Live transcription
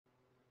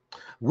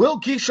Will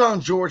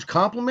Kyshawn George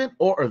complement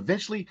or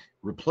eventually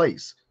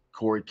replace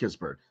Corey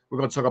Kispert? We're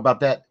going to talk about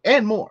that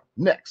and more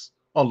next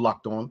on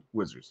Locked On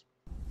Wizards.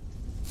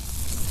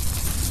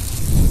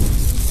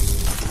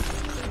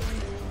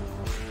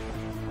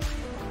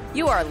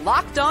 You are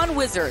Locked On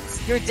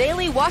Wizards, your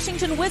daily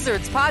Washington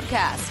Wizards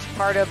podcast,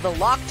 part of the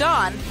Locked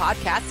On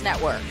Podcast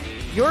Network.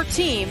 Your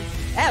team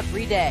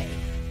every day.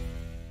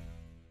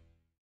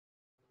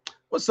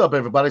 What's up,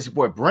 everybody? It's your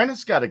boy Brandon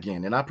Scott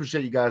again, and I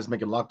appreciate you guys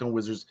making Locked On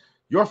Wizards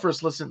your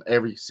first listen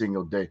every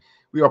single day.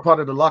 We are part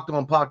of the Locked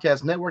On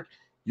Podcast Network,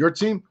 your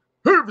team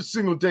every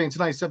single day. And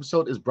tonight's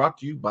episode is brought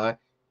to you by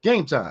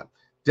Gametime.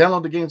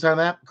 Download the Gametime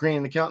app, create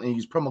an account, and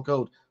use promo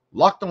code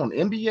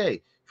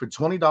LOCKEDONNBA for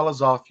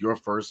 $20 off your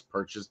first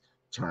purchase.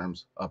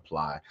 Terms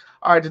apply.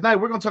 All right, tonight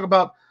we're going to talk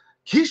about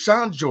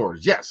Kyshawn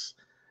George. Yes,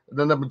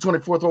 the number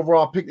 24th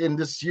overall pick in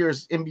this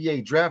year's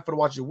NBA draft for the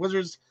Washington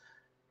Wizards.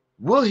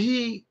 Will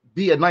he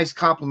be a nice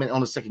compliment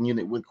on the second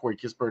unit with Corey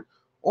Kispert,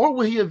 or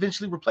will he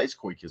eventually replace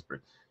Corey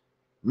Kispert?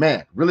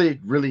 Man, really,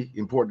 really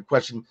important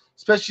question,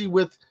 especially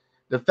with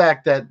the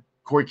fact that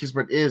Corey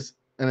Kispert is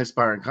an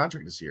expiring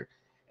contract this year,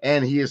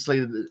 and he is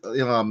slated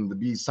to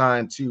be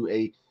signed to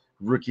a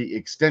rookie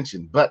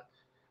extension. But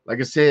like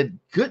I said,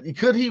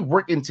 could he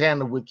work in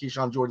tandem with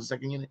Kyshawn George, the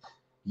second unit?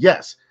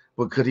 Yes,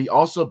 but could he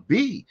also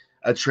be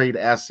a trade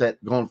asset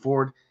going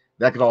forward?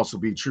 That could also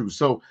be true.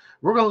 So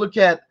we're going to look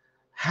at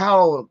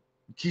how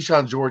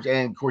Kyshawn George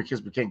and Corey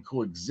Kispert can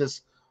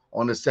coexist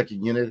on the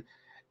second unit,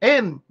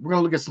 and we're going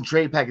to look at some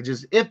trade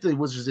packages if the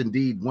Wizards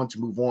indeed want to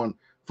move on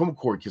from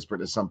Corey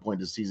Kispert at some point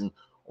this season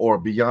or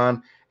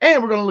beyond.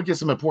 And we're going to look at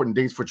some important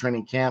dates for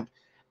training camp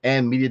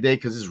and media day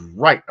because it's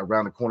right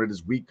around the corner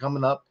this week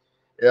coming up.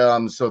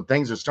 So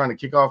things are starting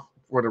to kick off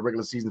for the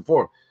regular season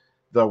for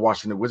the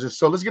Washington Wizards.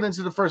 So let's get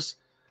into the first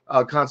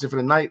concept for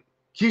the night.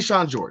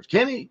 Kyshawn George.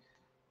 Can he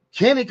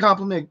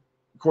complement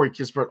Corey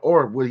Kispert,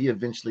 or will he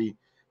eventually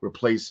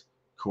replace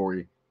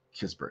Corey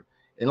Kispert?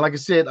 And like I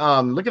said,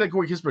 looking at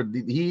Corey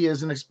Kispert, he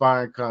is an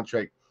expiring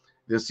contract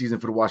this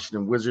season for the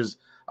Washington Wizards.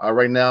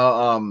 Right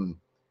now,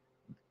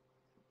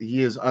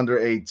 he is under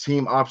a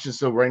team option.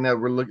 So right now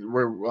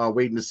we're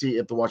waiting to see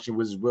if the Washington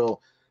Wizards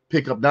will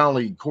pick up not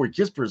only Corey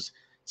Kispert's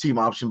team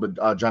option, but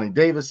Johnny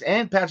Davis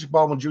and Patrick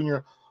Baldwin Jr.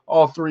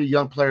 All three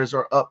young players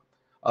are up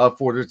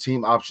for their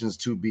team options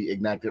to be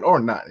enacted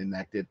or not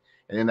enacted.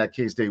 And in that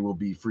case, they will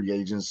be free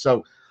agents.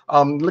 So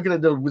looking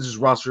at the Wizards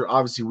roster,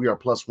 obviously we are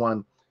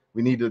 +1.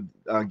 We need to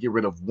get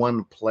rid of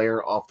one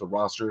player off the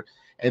roster.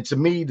 And to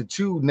me, the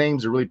two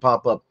names that really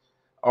pop up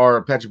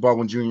are Patrick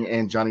Baldwin Jr.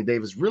 and Johnny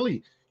Davis.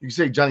 Really, you can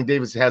say Johnny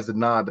Davis has the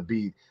nod to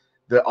be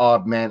the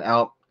odd man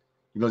out.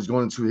 You know, he's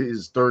going into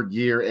his third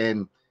year,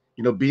 and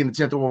being the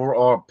 10th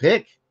overall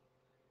pick,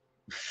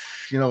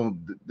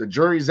 the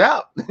jury's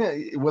out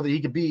whether he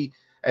could be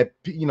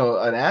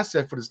an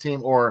asset for this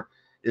team, or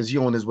is he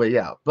on his way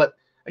out. But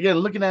again,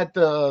 looking at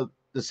the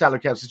salary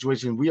cap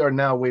situation, we are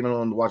now waiting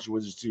on the Washington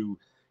Wizards to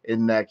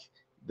enact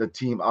the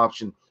team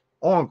option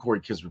on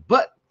Corey Kispert.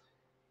 But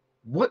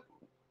what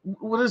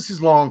is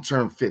his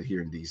long-term fit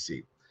here in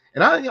DC?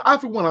 And I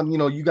for one,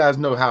 you guys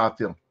know how I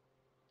feel.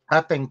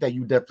 I think that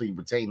you definitely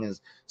retain his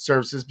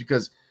services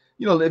because,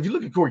 if you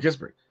look at Corey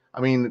Kispert,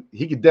 I mean,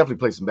 he could definitely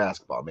play some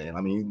basketball, man.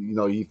 I mean,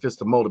 he fits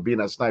the mold of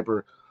being a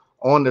sniper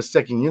on the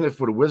second unit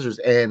for the Wizards.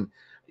 And,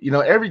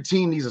 every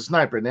team needs a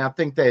sniper. And I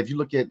think that if you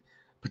look at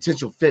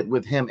potential fit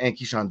with him and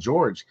Kyshawn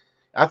George,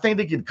 I think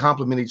they could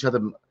complement each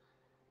other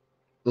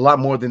a lot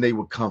more than they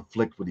would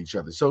conflict with each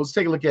other. So let's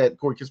take a look at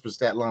Corey Kispert's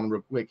stat line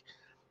real quick.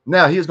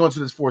 Now, he is going to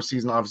this fourth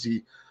season,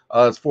 obviously,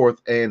 his fourth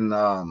year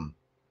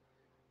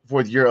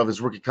of his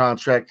rookie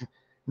contract.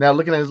 Now,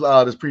 looking at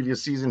this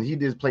previous season, he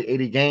did play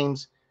 80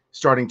 games,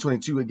 starting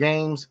 22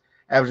 games,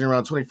 averaging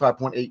around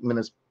 25.8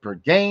 minutes per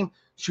game,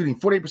 shooting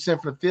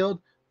 48% from the field,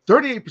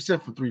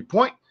 38% from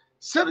three-point,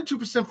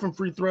 72% from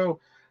free throw,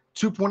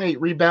 2.8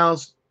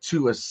 rebounds,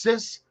 2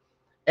 assists,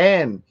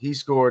 and he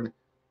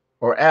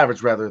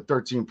averaged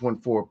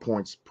 13.4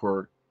 points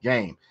per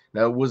game.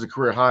 Now, it was a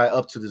career high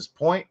up to this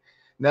point.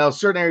 Now,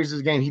 certain areas of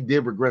the game, he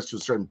did regress to a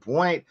certain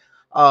point.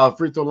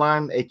 Free throw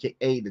line,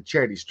 a.k.a. the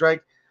charity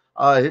strike.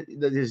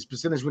 His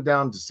percentage went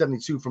down to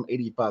 72 from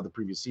 85 the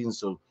previous season.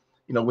 So,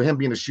 with him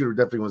being a shooter,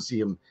 definitely want to see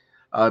him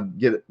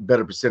get a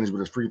better percentage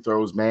with his free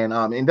throws, man.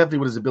 And definitely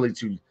with his ability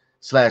to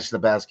slash the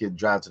basket,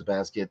 drive to the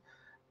basket.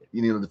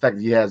 The fact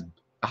that he has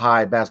a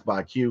high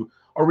basketball IQ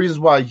are reasons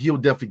why he'll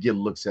definitely get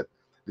looks at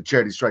the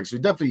charity strike. So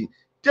definitely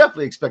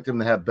expect him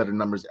to have better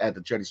numbers at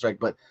the charity strike.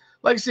 But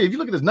like I said, if you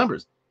look at his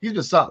numbers, he's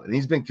been solid and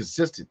he's been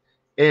consistent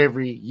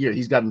every year.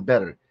 He's gotten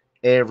better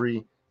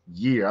every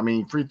year. I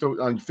mean, free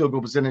throw field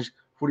goal percentage,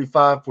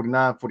 45,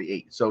 49,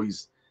 48. So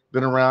he's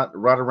been right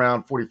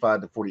around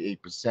 45 to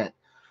 48%.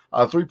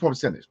 3-point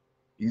percentage,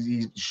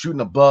 he's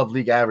shooting above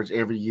league average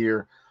every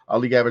year.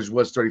 League average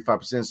was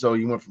 35%, so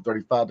he went from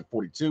 35 to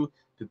 42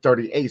 to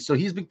 38. So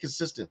he's been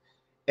consistent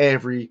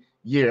every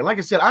year. And like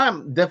I said,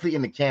 I'm definitely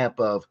in the camp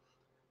of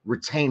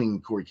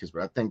retaining Corey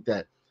Kispert. I think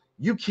that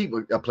you keep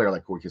a player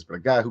like Corey Kispert, a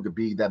guy who could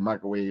be that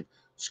microwave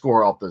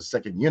scorer off the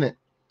second unit.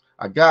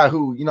 a guy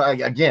who,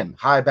 again,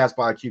 high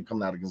basketball IQ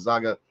coming out of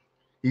Gonzaga.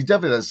 He's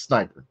definitely a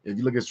sniper. If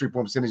you look at his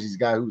 3-point percentage, he's a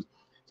guy who's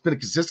been a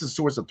consistent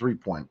source of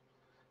 3-point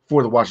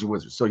for the Washington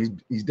Wizards. So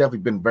he's definitely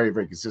been very,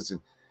 very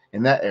consistent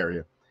in that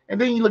area. And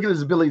then you look at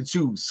his ability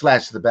to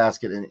slash the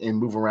basket and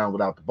move around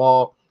without the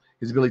ball,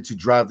 his ability to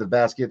drive the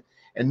basket.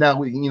 And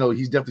now,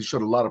 he's definitely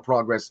showed a lot of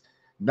progress,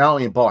 not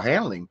only in ball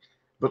handling,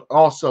 but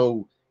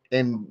also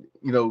in,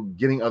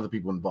 getting other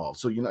people involved.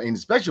 So, and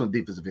especially on the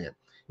defensive end.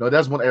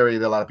 That's one area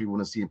that a lot of people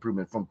want to see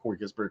improvement from Corey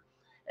Kispert.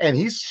 And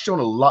he's shown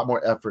a lot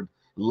more effort,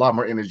 a lot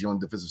more energy on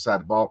the defensive side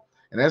of the ball.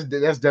 And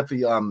that's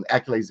definitely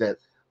accolades that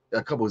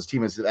a couple of his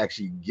teammates have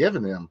actually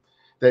given him,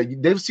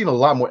 that they've seen a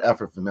lot more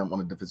effort from him on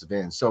the defensive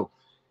end. So,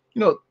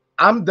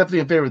 I'm definitely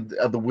in favor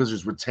of the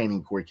Wizards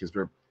retaining Corey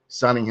Kispert,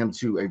 signing him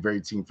to a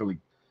very team-friendly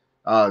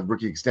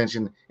rookie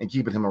extension and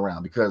keeping him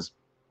around because,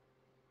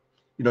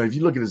 if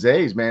you look at his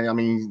age, man, I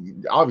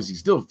mean, obviously he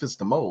still fits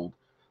the mold.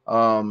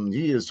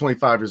 He is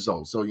 25 years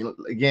old. So,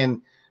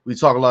 again, we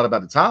talk a lot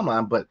about the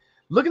timeline, but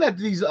looking at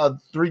these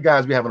 3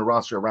 guys we have on the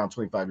roster around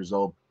 25 years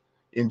old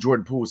in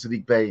Jordan Poole,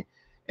 Saddiq Bey,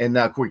 and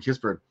now Corey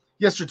Kispert,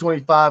 yes, they're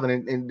 25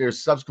 and they're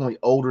subsequently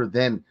older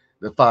than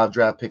the 5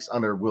 draft picks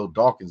under Will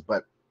Dawkins,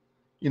 but,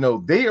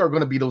 they are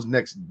going to be those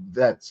next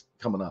vets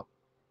coming up.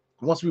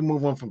 Once we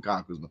move on from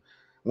Kyle Kuzma,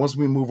 once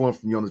we move on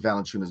from Jonas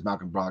Valanciunas,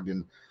 Malcolm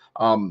Brogdon,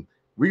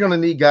 we're going to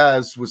need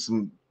guys with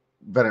some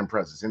veteran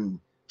presence. And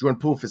Jordan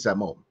Poole fits that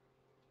mold.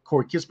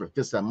 Corey Kispert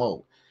fits that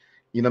mold.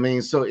 You know what I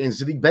mean? So, and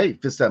Saddiq Bey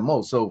fits that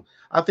mold. So,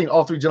 I think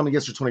all 3 gentlemen,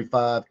 yes, are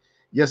 25.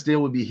 Yes, they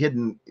will be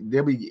hidden.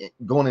 They'll be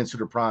going into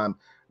the prime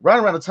right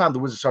around the time the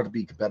Wizards start to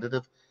be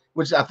competitive,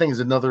 which I think is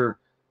another,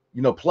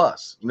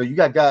 plus. You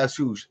got guys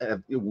who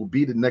it will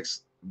be the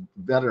next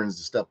veterans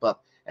to step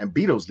up and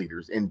be those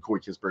leaders in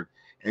Corey Kispert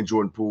and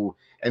Jordan Poole.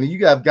 And then you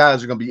got guys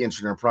who are going to be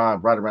entering their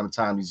prime right around the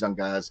time these young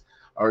guys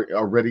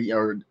are ready,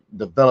 are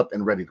developed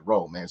and ready to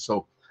roll, man.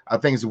 So I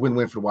think it's a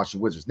win-win for the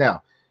Washington Wizards.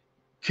 Now,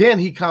 can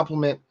he be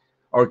complimented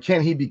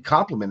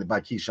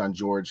by Kyshawn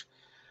George,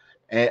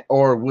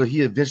 or will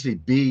he eventually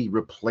be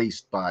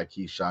replaced by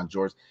Kyshawn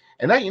George?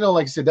 And that,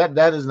 like I said,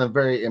 that is a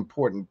very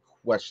important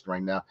question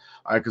right now.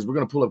 All right, because we're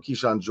going to pull up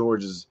Kyshawn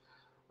George's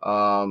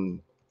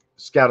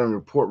scouting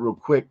report real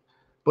quick.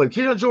 But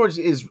Kyshawn George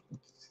is,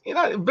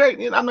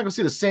 very. I'm not going to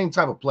say the same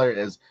type of player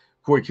as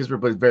Corey Kispert,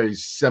 but very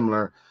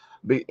similar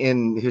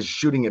in his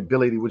shooting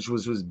ability, which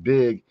was his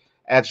big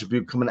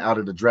attribute coming out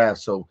of the draft.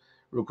 So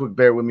real quick,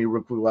 bear with me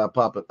real quick while I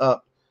pop it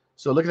up.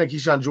 So looking at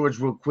Kyshawn George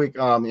real quick,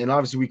 and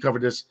obviously we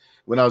covered this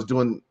when I was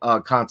doing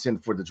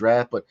content for the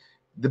draft, but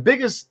the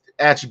biggest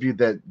attribute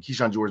that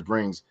Kyshawn George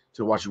brings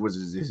to the Washington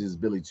Wizards is his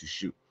ability to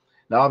shoot.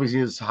 Now, obviously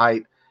his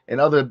height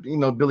and other,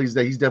 abilities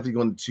that he's definitely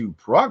going to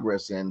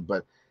progress in,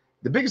 but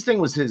the biggest thing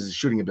was his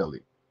shooting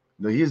ability.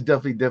 He is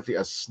definitely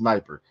a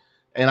sniper.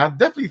 And I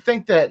definitely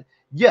think that,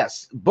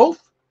 yes,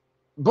 both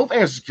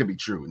answers can be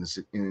true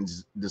in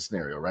this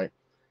scenario, right?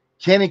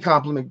 Can he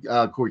complement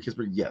Corey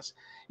Kispert? Yes.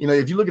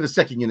 If you look at the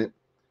second unit,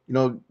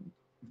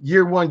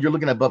 year one, you're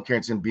looking at Bub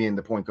Carrington being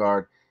the point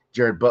guard,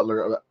 Jared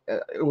Butler,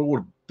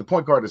 the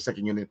point guard of the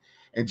second unit,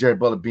 and Jared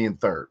Butler being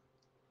third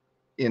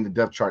in the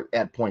depth chart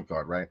at point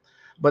guard, right?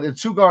 But in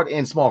 2 guard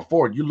and small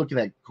forward, you're looking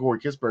at Corey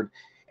Kispert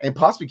and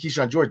possibly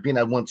Kyshawn George being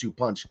that 1-2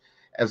 punch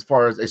as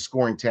far as a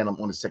scoring tandem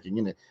on the second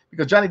unit.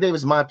 Because Johnny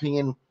Davis, in my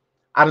opinion,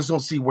 I just don't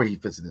see where he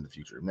fits in the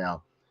future.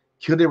 Now,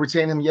 could they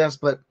retain him? Yes,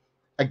 but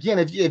again,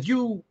 if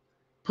you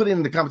put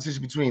in the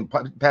competition between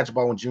Patrick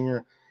Baldwin Jr.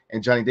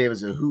 and Johnny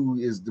Davis, and who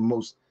is the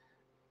most,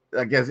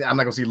 I guess I'm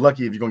not gonna say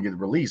lucky if you're gonna get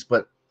released,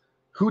 but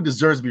who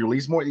deserves to be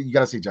released more? You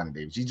gotta say Johnny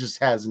Davis. He just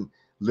hasn't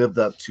lived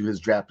up to his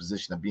draft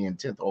position of being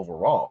 10th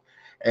overall.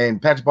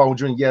 And Patrick Baldwin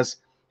Jr., yes,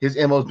 his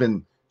MO has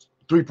been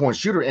 3-point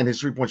shooter, and his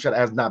 3-point shot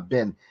has not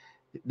been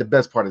the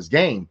best part of his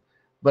game.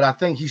 But I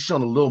think he's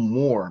shown a little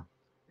more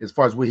as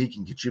far as what he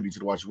can contribute to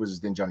the Washington Wizards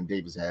than Johnny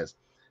Davis has.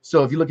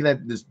 So if you're looking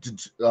at this,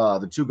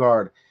 the 2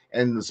 guard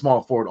and the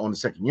small forward on the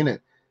second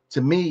unit,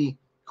 to me,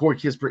 Corey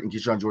Kispert and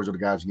Kyshawn George are the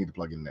guys you need to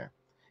plug in there.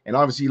 And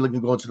obviously, you're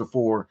looking to go into the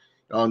 4,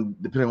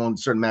 depending on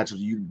certain matchups,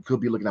 you could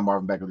be looking at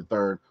Marvin Bagley the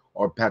third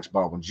or Patrick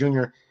Baldwin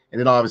Jr. And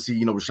then obviously,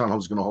 Rashawn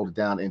Holmes is going to hold it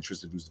down, and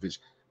Tristan Vucevic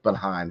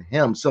behind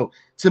him. So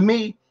to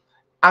me,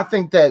 I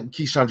think that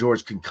Kyshawn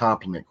George can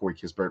complement Corey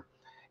Kispert.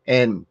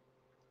 And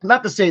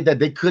not to say that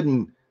they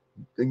couldn't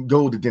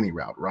go the Denny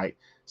route, right?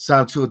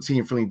 Sign to a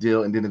team-friendly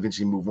deal and then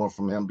eventually move on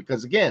from him.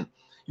 Because, again,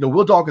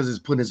 Will Dawkins is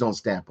putting his own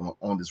stamp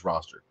on this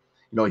roster.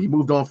 He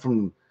moved on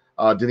from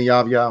Denny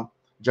Avdia.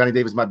 Johnny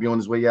Davis might be on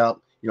his way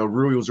out.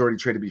 Rui was already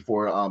traded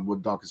before Will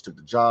Dawkins took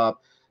the job.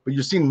 But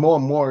you're seeing more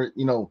and more,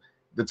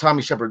 the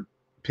Tommy Shepard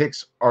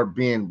picks are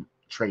being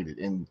traded,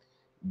 and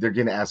they're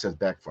getting assets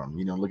back from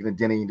him. Looking at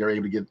Denny, they're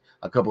able to get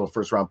a couple of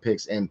first-round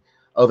picks and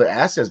other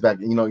assets back,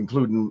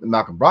 including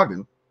Malcolm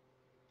Brogdon.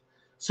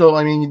 So,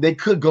 I mean, they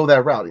could go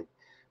that route.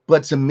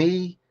 But to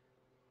me,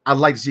 I'd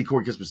like to see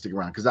Corey Kispert stick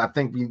around because I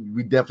think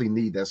we definitely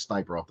need that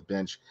sniper off the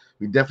bench.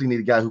 We definitely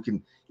need a guy who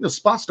can,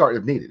 spot start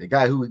if needed, a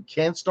guy who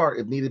can start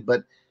if needed,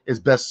 but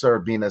is best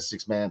served being that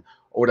 6-man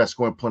or that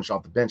scoring punch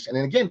off the bench. And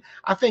then again,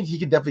 I think he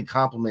could definitely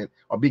complement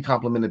or be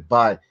complimented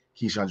by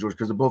Kyshawn George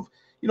because they're both,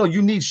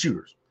 you need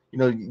shooters.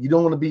 You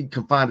don't want to be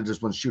confined to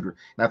just one shooter.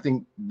 And I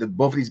think that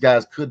both of these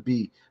guys could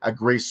be a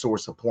great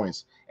source of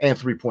points and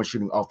 3-point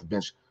shooting off the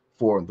bench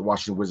for the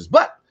Washington Wizards.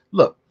 But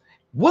look,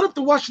 what if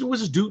the Washington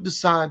Wizards do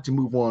decide to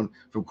move on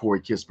from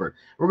Corey Kispert?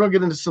 We're going to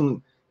get into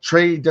some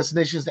trade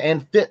destinations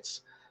and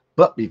fits.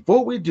 But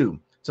before we do,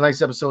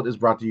 tonight's episode is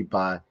brought to you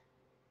by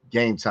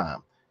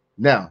Gametime.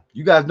 Now,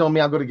 you guys know me.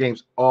 I go to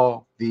games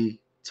all the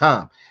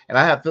time. And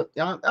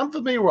I'm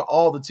familiar with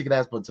all the ticket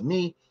apps, but to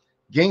me,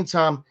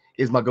 Gametime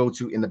is my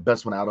go-to and the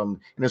best one out of them.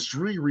 And there's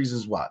 3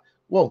 reasons why.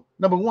 Well,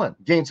 number 1,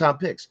 Gametime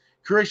picks.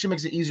 Curation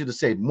makes it easier to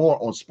save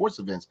more on sports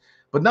events,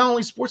 but not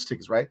only sports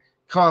tickets, right?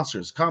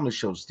 Concerts, comedy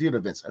shows, theater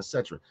events,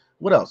 etc.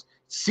 What else?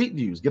 Seat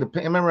views. Get a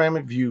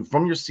panoramic view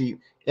from your seat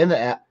in the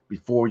app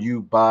before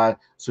you buy,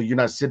 so you're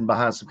not sitting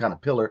behind some kind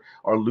of pillar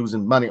or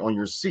losing money on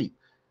your seat.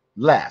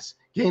 Last,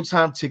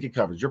 Gametime ticket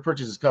coverage. Your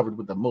purchase is covered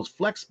with the most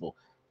flexible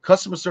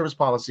customer service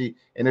policy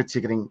in the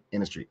ticketing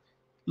industry.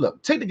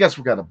 Look, take the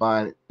guesswork out of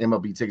buying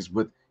MLB tickets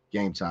with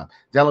Gametime.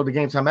 Download the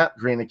Gametime app,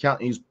 create an account,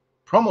 and use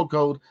promo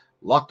code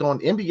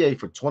LOCKEDONNBA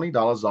for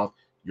 $20 off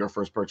your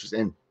first purchase,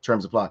 and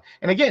terms apply.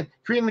 And again,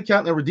 create an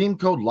account and redeem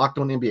code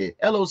LOCKEDONNBA,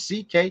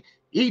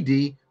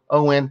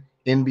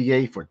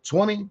 LOCKEDONNBA for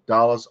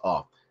 $20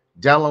 off.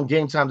 Download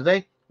Gametime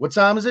today. What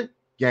time is it?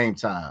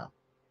 Gametime.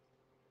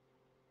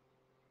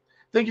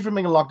 Thank you for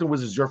making Locked On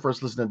Wizards your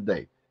first listen of the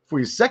day. For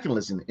your second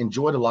listen,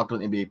 enjoy the Locked On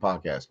NBA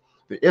podcast.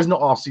 There is no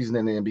offseason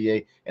in the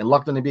NBA, and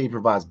Locked On NBA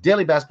provides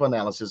daily basketball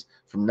analysis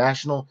from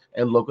national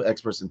and local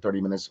experts in 30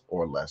 minutes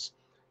or less.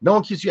 No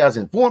one keeps you as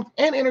informed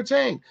and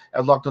entertained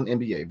as Locked On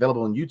NBA,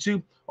 available on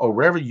YouTube or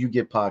wherever you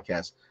get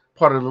podcasts.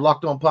 Part of the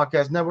Locked On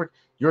Podcast Network,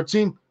 your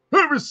team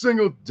every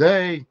single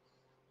day.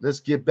 Let's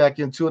get back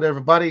into it,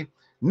 everybody.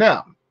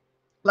 Now,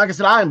 like I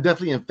said, I am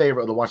definitely in favor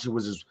of the Washington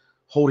Wizards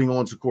holding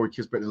on to Corey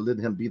Kispert and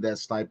letting him be that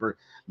sniper,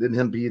 letting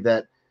him be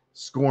that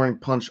scoring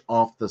punch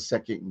off the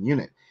second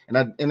unit.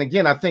 And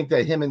again, I think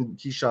that him and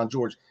Kyshawn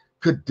George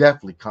could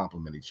definitely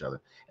complement each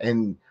other.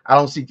 And I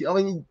don't see, could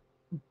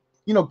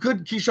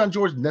Kyshawn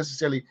George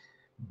necessarily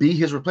be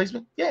his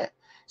replacement? Yeah.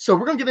 So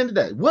we're going to get into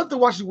that. What if the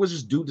Washington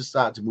Wizards do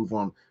decide to move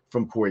on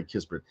from Corey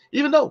Kispert?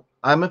 Even though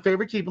I'm in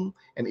favor of keeping him,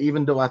 and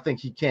even though I think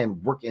he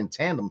can work in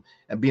tandem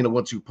and being a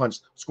 1-2 punch,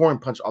 scoring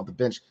punch off the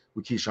bench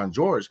with Kyshawn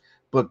George,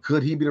 but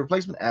could he be the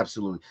replacement?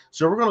 Absolutely.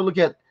 So we're going to look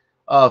at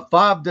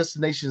 5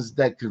 destinations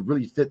that could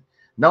really fit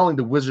not only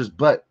the Wizards,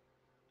 but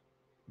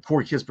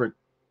Corey Kispert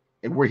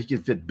and where he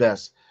can fit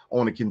best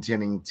on a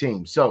contending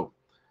team. So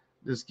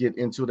let's get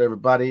into it,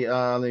 everybody.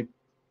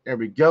 There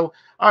we go.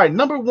 All right,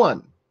 number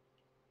 1,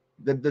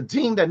 the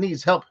team that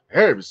needs help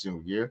every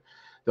single year,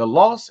 the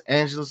Los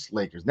Angeles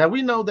Lakers. Now,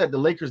 we know that the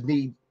Lakers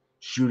need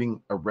shooting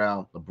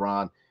around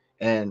LeBron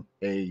and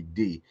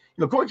AD.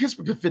 Corey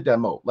Kispert could fit that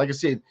mold. Like I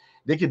said,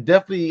 they could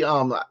definitely,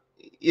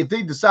 if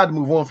they decide to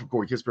move on from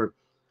Corey Kispert,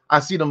 I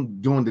see them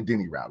doing the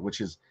Denny route,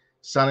 which is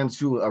signing him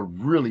to a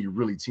really,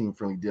 really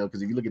team-friendly deal.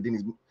 Because if you look at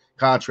Denny's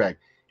contract,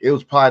 it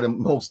was probably the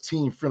most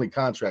team-friendly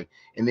contract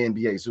in the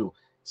NBA. So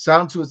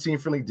sign him to a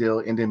team-friendly deal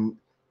and then,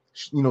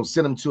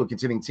 send him to a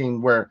contending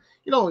team where,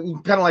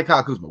 kind of like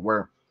Kyle Kuzma,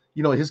 where,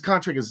 his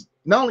contract is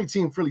not only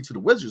team-friendly to the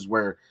Wizards,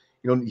 where,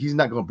 he's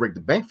not going to break the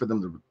bank for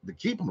them to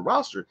keep him on the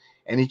roster,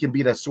 and he can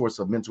be that source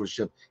of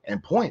mentorship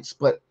and points.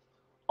 But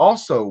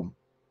also,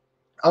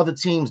 other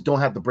teams don't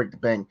have to break the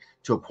bank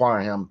to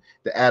acquire him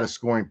to add a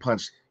scoring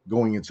punch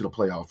going into the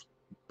playoff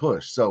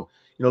push. So,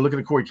 looking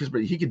at Corey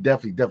Kispert, he could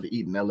definitely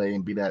eat in LA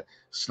and be that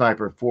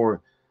sniper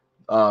for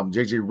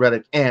JJ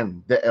Redick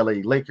and the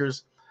LA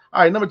Lakers.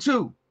 All right, number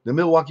 2, the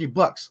Milwaukee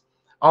Bucks.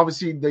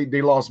 Obviously,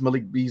 they lost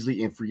Malik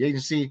Beasley in free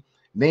agency.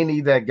 They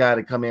need that guy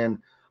to come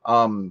in.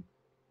 And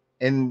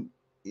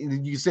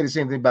you say the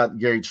same thing about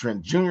Gary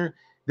Trent Jr.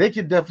 They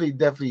could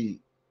definitely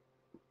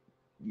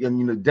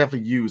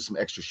use some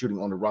extra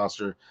shooting on the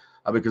roster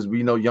because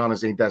we know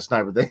Giannis ain't that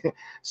sniper.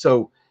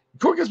 So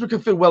Corey Kispert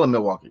could fit well in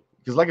Milwaukee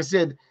because, like I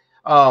said,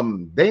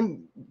 they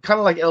kind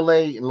of like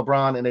LA and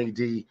LeBron and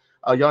AD.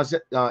 Giannis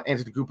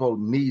Antetokounmpo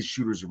needs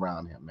shooters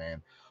around him,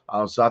 man.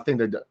 So I think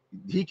that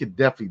he could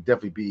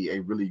definitely be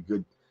a really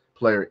good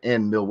player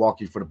in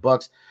Milwaukee for the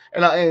Bucks.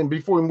 And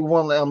before we move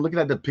on, I'm looking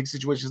at the pick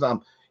situations.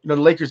 The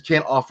Lakers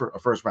can't offer a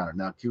first rounder.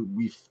 Now, could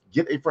we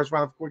get a first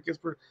rounder for Corey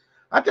Kispert?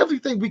 I definitely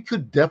think we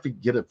could definitely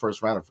get a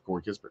first rounder for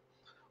Corey Kispert.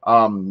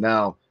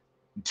 Now,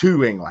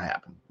 2 ain't gonna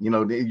happen.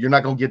 You're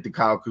not gonna get the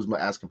Kyle Kuzma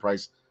asking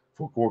price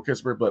for Corey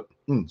Kispert, but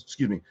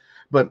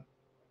But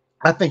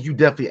I think you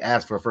definitely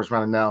ask for a first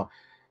rounder. Now,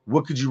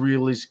 what could you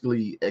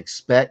realistically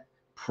expect?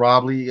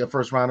 Probably a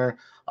first rounder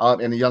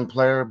and a young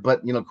player,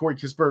 but Corey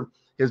Kispert,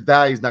 his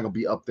value is not gonna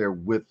be up there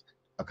with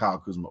a Kyle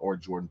Kuzma or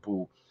Jordan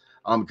Poole,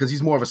 because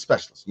he's more of a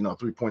specialist.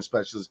 3-point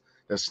specialist,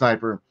 a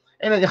sniper,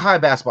 and a high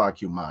basketball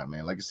IQ mind,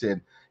 man. Like I said,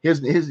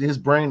 his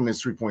brain and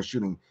his 3-point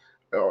shooting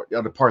are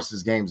the parts of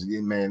his games,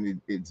 man,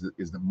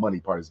 is the money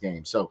part of his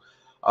game. So,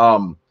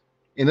 and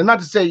then not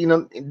to say,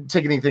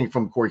 take anything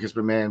from Corey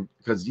Kispert, man,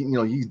 because,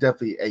 he's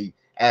definitely a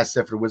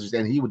asset for the Wizards,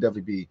 and he would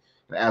definitely be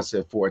an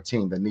asset for a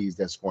team that needs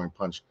that scoring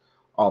punch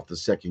off the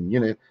second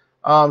unit.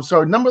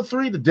 So number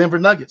 3, the Denver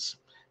Nuggets.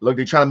 Look,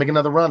 they're trying to make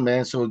another run,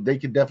 man. So they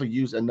could definitely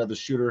use another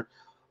shooter.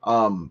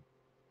 And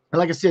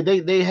like I said,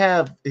 they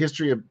have a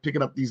history of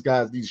picking up these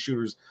guys, these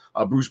shooters.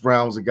 Bruce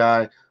Brown was a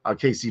guy,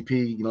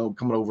 KCP,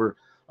 coming over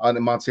on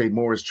the Monte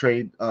Morris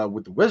trade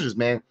with the Wizards,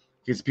 man.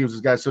 KCP was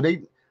this guy. So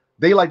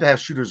they like to have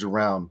shooters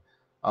around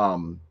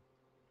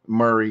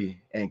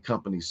Murray and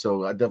company.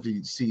 So I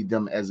definitely see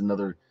them as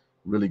another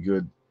really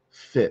good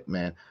fit,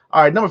 man.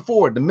 All right, number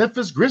 4, the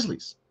Memphis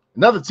Grizzlies,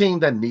 another team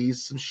that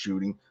needs some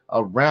shooting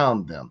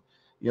around them.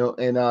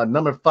 And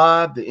number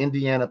 5, the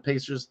Indiana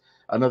Pacers,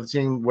 another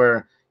team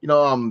where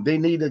they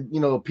need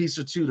a piece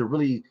or two to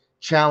really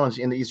challenge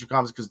in the Eastern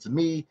Conference, because to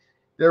me,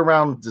 they're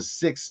around the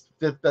 6th,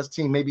 5th best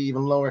team, maybe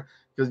even lower,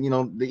 because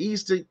the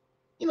East, the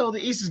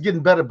East is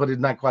getting better, but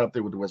it's not quite up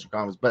there with the Western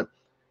Conference. But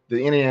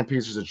the Indiana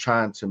Pacers are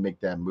trying to make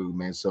that move,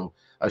 man. So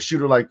a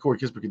shooter like Corey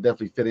Kispert could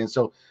definitely fit in.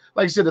 So,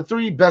 like I said, the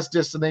 3 best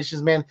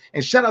destinations, man.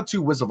 And shout out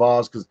to Wizard of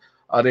Oz, because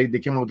they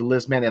came up with the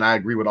list, man, and I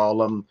agree with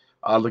all of them.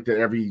 I looked at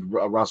every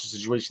roster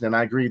situation, and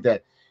I agree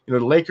that the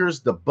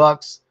Lakers, the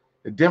Bucks,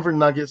 the Denver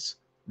Nuggets,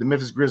 the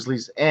Memphis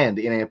Grizzlies, and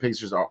the Indiana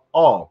Pacers are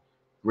all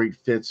great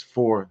fits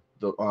for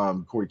the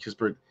Corey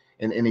Kispert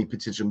and any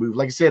potential move.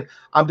 Like I said,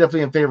 I'm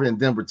definitely in favor of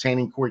them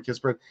retaining Corey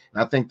Kispert,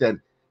 and I think that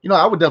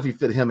I would definitely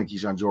fit him and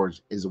Kyshawn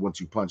George as a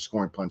 1-2 punch,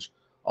 scoring punch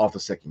off the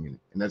second unit,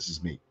 and that's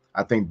just me.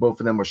 I think both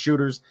of them are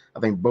shooters. I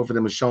think both of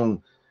them have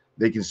shown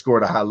they can score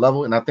at a high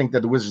level, and I think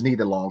that the Wizards need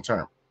that long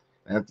term.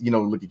 And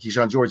look at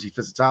Kyshawn George; he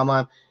fits the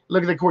timeline.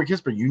 Look at that Corey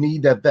Kispert; you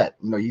need that vet.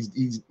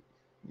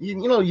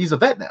 He's a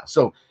vet now,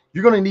 so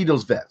you're going to need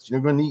those vets.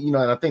 You're going to need, and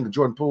I think the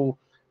Jordan Poole,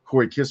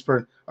 Corey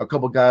Kispert, a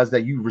couple guys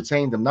that you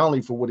retain them not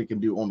only for what they can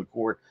do on the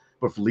court,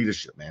 but for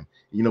leadership, man.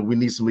 We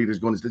need some leaders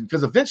going to,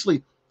 because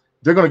eventually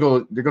they're going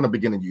to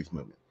begin a youth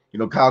movement.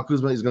 Kyle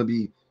Kuzma is going to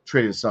be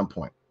traded at some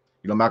point.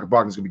 Malcolm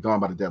Brogdon's going to be gone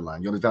by the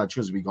deadline. Jonas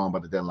Valanciunas will be gone by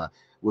the deadline.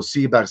 We'll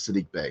see about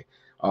Sadiq Bey.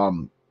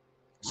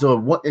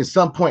 So at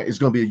some point it's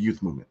going to be a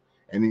youth movement.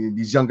 And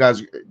these young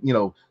guys,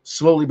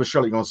 slowly but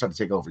surely going to start to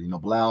take over.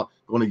 Bilal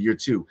going to year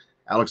 2.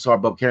 Alex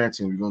Bub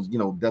Carrington, we're going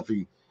to,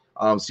 definitely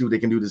see what they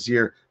can do this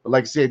year. But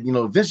like I said,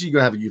 eventually you're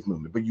going to have a youth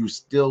movement, but you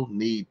still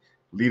need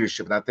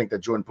leadership. And I think that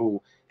Jordan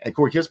Poole and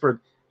Corey Kispert,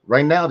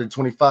 right now, they're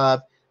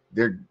 25.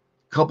 They're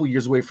a couple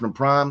years away from the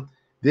prime.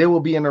 They will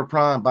be in their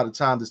prime by the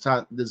time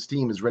this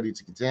team is ready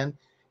to contend.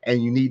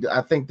 And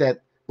I think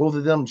that both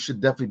of them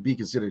should definitely be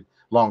considered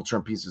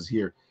long-term pieces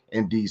here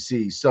in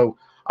DC. So,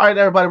 all right,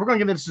 everybody, we're going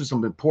to get into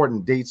some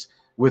important dates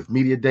with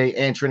Media Day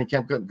and training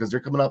camp, because they're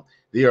coming up.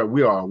 We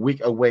are a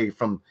week away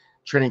from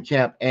training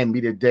camp and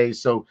Media Day.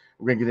 So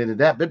we're going to get into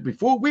that. But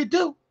before we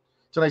do,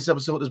 tonight's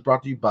episode is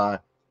brought to you by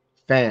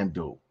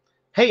FanDuel.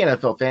 Hey,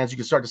 NFL fans, you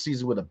can start the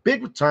season with a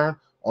big return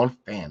on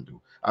FanDuel,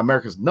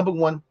 America's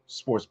 #1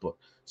 sportsbook.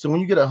 So when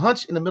you get a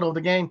hunch in the middle of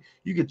the game,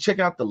 you can check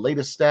out the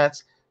latest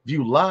stats,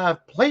 view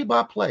live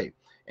play-by-play,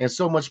 and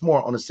so much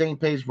more on the same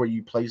page where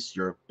you place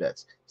your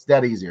bets. It's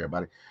that easy,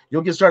 everybody.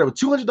 You'll get started with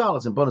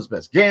 $200 in bonus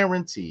bets,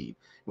 guaranteed,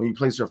 when you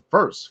place your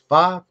first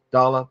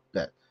 $5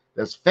 bet.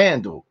 That's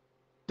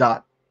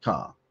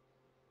FanDuel.com.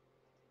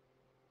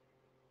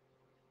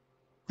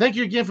 Thank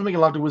you again for making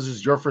Locked On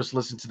Wizards your first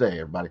listen today,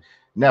 everybody.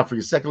 Now, for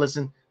your second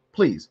listen,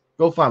 please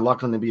go find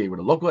Locked On NBA, where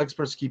the local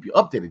experts keep you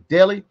updated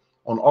daily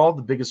on all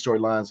the biggest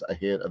storylines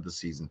ahead of the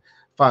season.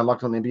 Find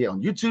Locked On NBA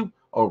on YouTube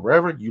or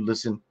wherever you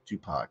listen to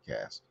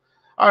podcasts.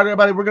 All right,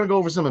 everybody, we're going to go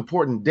over some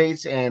important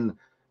dates and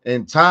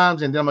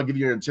times, and then I'm going to give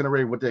you an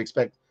itinerary of what to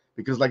expect,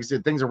 because, like I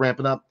said, things are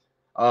ramping up.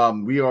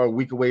 We are a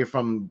week away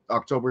from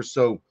October,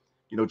 so,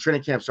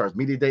 training camp starts.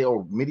 Media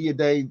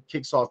Day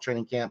kicks off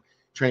training camp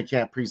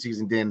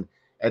preseason, then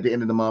at the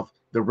end of the month,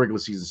 the regular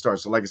season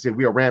starts. So, like I said,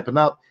 we are ramping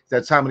up. It's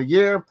that time of the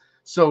year.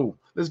 So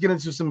let's get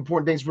into some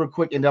important dates real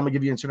quick, and then I'm going to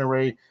give you an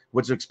itinerary,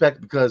 what to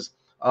expect, because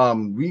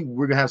we're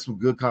going to have some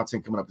good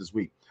content coming up this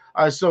week.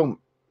 All right, so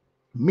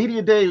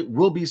Media Day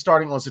will be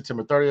starting on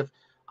September 30th.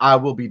 I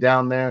will be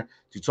down there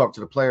to talk to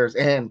the players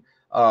and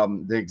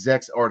the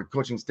execs or the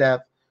coaching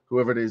staff,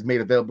 whoever it is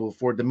made available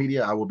for the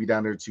media. I will be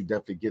down there to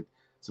definitely get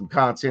some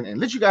content and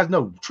let you guys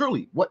know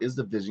truly what is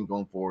the vision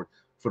going forward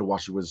for the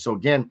Washington Wizards. So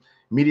again,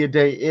 Media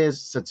Day is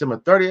September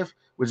 30th,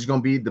 which is going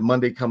to be the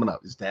Monday coming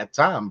up. It's that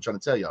time, I'm trying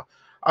to tell y'all.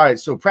 All right,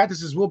 so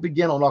practices will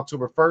begin on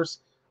October 1st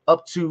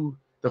up to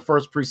the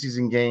first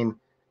preseason game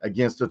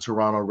against the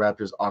Toronto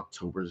Raptors,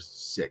 October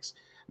 6th.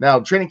 Now,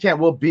 training camp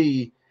will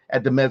be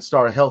at the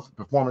MedStar Health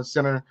Performance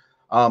Center.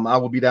 I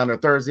will be down there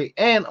Thursday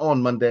and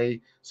on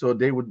Monday, so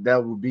that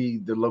would be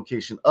the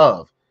location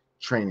of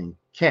training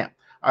camp.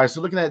 All right,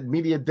 so looking at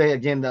Media Day,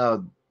 again,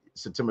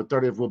 September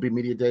 30th will be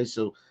Media Day.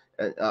 So,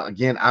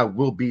 again, I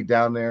will be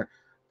down there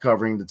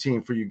covering the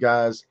team for you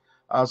guys.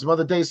 Some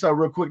other dates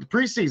real quick. The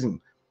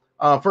preseason.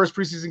 First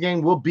preseason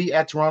game will be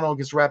at Toronto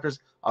against the Raptors,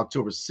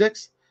 October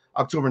 6th.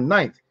 October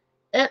 9th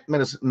at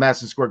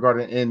Madison Square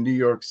Garden in New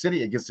York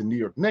City against the New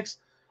York Knicks.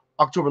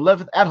 October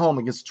 11th at home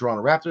against the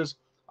Toronto Raptors.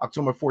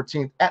 October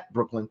 14th at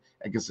Brooklyn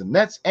against the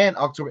Nets. And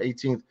October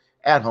 18th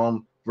at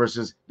home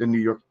versus the New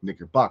York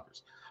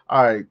Knickerbockers.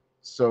 All right,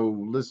 so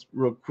let's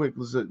real quick.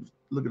 Let's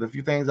look at a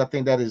few things. I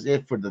think that is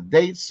it for the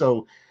dates.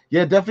 So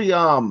yeah, definitely.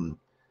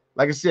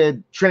 Like I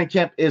said, training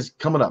camp is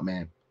coming up,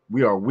 man.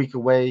 We are a week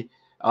away.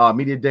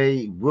 Media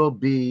day will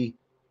be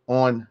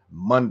on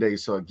Monday.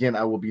 So again,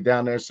 I will be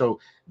down there. So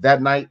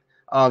that night,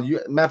 matter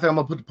of fact, I'm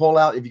gonna put the poll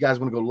out. If you guys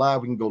want to go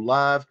live, we can go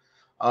live.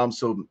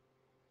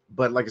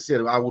 But like I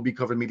said, I will be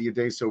covering media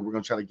day, so we're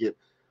gonna try to get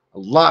a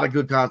lot of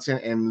good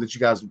content and let you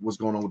guys what's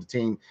going on with the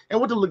team and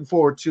what to look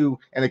forward to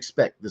and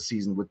expect this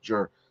season with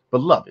your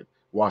beloved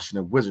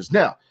Washington Wizards.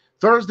 Now,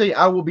 Thursday,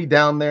 I will be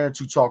down there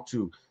to talk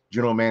to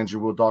General Manager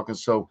Will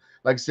Dawkins. So,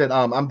 like I said,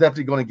 I'm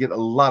definitely going to get a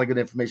lot of good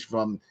information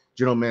from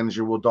General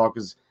Manager Will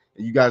Dawkins.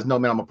 You guys know,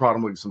 man, I'm a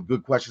problem with some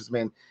good questions,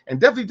 man, and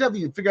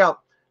definitely figure out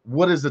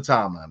what is the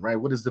timeline, right?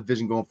 What is the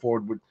vision going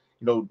forward with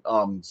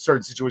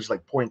certain situations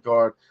like point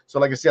guard. So,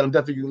 like I said, I'm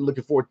definitely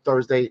looking forward to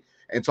Thursday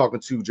and talking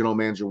to General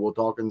Manager Will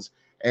Dawkins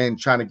and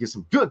trying to get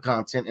some good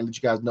content and let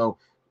you guys know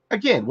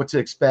again what to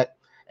expect.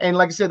 And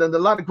like I said, a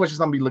lot of questions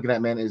I'm gonna be looking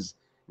at, man, is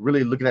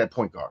really looking at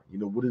point guard.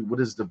 What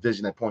is the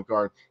vision at point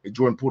guard? Is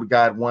Jordan Poole the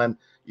guy at one?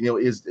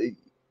 Is the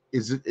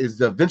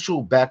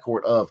eventual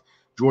backcourt of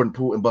Jordan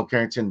Poole and Bob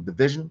Carrington the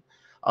vision?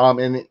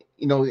 And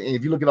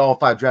if you look at all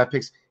 5 draft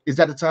picks, is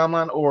that the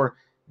timeline, or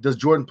does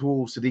Jordan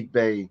Poole, Sadiq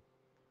Bey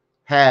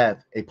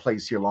have a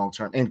place here long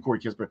term, and Corey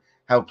Kispert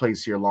have a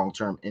place here long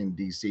term in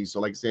DC? So,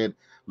 like I said,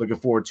 looking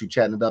forward to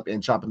chatting it up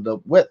and chopping it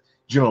up with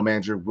General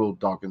Manager Will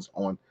Dawkins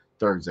on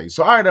Thursday.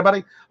 So, all right,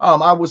 everybody,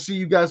 I will see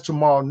you guys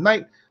tomorrow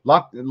night.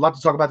 Lot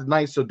to talk about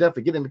tonight, so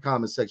definitely get in the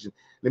comment section.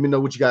 Let me know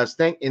what you guys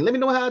think, and let me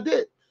know how I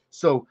did.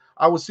 So,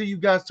 I will see you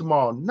guys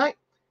tomorrow night.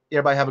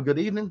 Everybody have a good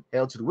evening.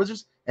 Hail to the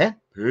Wizards, and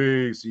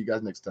peace. See you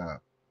guys next time.